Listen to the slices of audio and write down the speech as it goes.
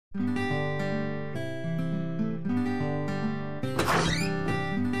There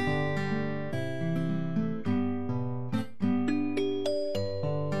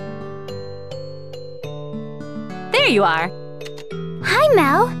you are. Hi,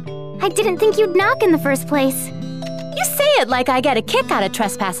 Mel. I didn't think you'd knock in the first place. You say it like I get a kick out of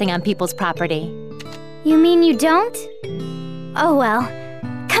trespassing on people's property. You mean you don't? Oh well.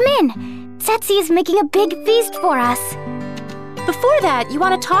 Come in. Setsi is making a big feast for us. Before that, you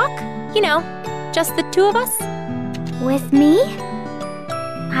want to talk? You know, just the two of us? With me?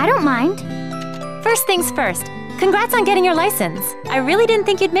 I don't mind. First things first, congrats on getting your license. I really didn't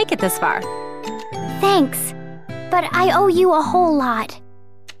think you'd make it this far. Thanks. But I owe you a whole lot.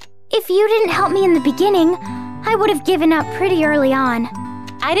 If you didn't help me in the beginning, I would have given up pretty early on.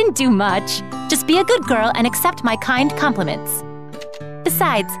 I didn't do much. Just be a good girl and accept my kind compliments.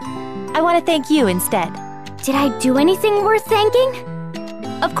 Besides, I want to thank you instead. Did I do anything worth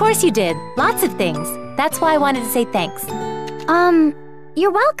thanking? Of course you did. Lots of things. That's why I wanted to say thanks.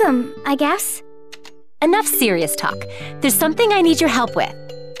 You're welcome, I guess. Enough serious talk. There's something I need your help with.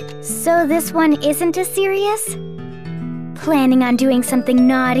 So this one isn't as serious? Planning on doing something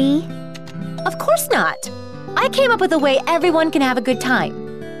naughty? Of course not. I came up with a way everyone can have a good time.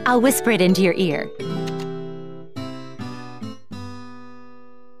 I'll whisper it into your ear.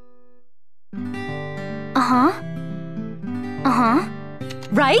 Uh-huh. Uh-huh.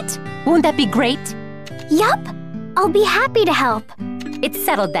 Right? Won't that be great? Yup. I'll be happy to help. It's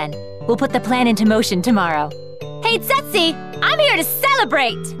settled then. We'll put the plan into motion tomorrow. Hey, Setsi! I'm here to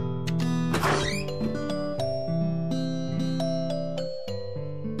celebrate!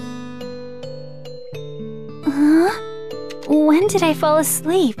 When did I fall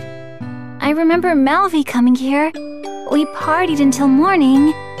asleep? I remember Malvi coming here. We partied until morning.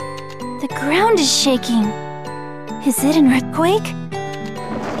 The ground is shaking. Is it an earthquake?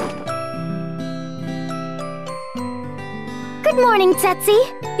 Good morning,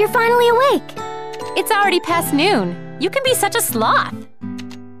 Setsi. You're finally awake. It's already past noon. You can be such a sloth.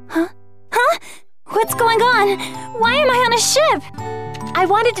 Huh? What's going on? Why am I on a ship? I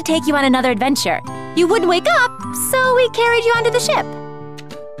wanted to take you on another adventure. You wouldn't wake up, so we carried you onto the ship.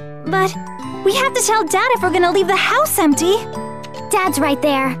 But we have to tell Dad if we're gonna leave the house empty. Dad's right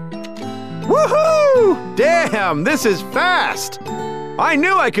there. Woohoo! Damn, this is fast! I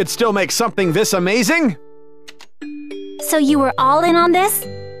knew I could still make something this amazing! So you were all in on this?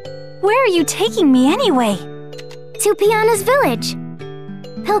 Where are you taking me anyway? To Piana's village.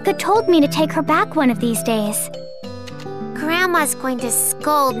 Pilka told me to take her back one of these days. Grandma's going to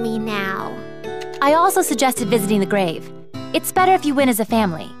scold me now. I also suggested visiting the grave. It's better if you win as a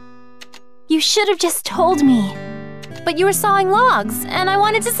family. You should have just told me. But you were sawing logs, and I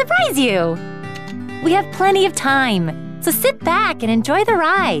wanted to surprise you. We have plenty of time, so sit back and enjoy the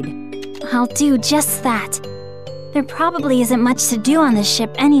ride. I'll do just that. There probably isn't much to do on this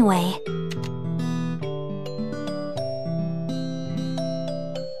ship anyway.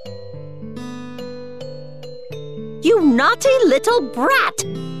 You naughty little brat!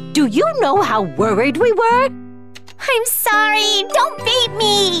 Do you know how worried we were? I'm sorry! Don't beat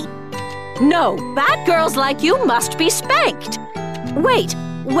me! No, bad girls like you must be spanked. Wait,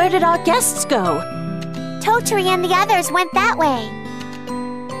 where did our guests go? Toturi and the others went that way.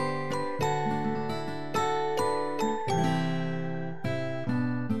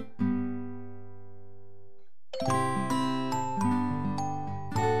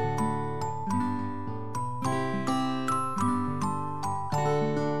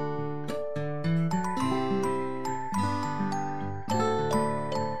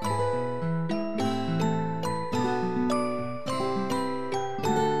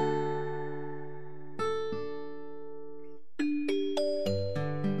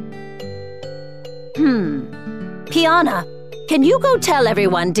 Piana, can you go tell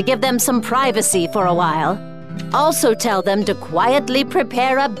everyone to give them some privacy for a while? Also tell them to quietly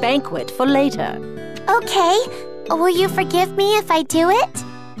prepare a banquet for later. Okay. Will you forgive me if I do it?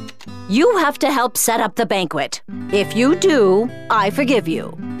 You have to help set up the banquet. If you do, I forgive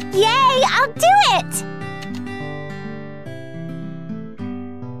you. Yay! I'll do it!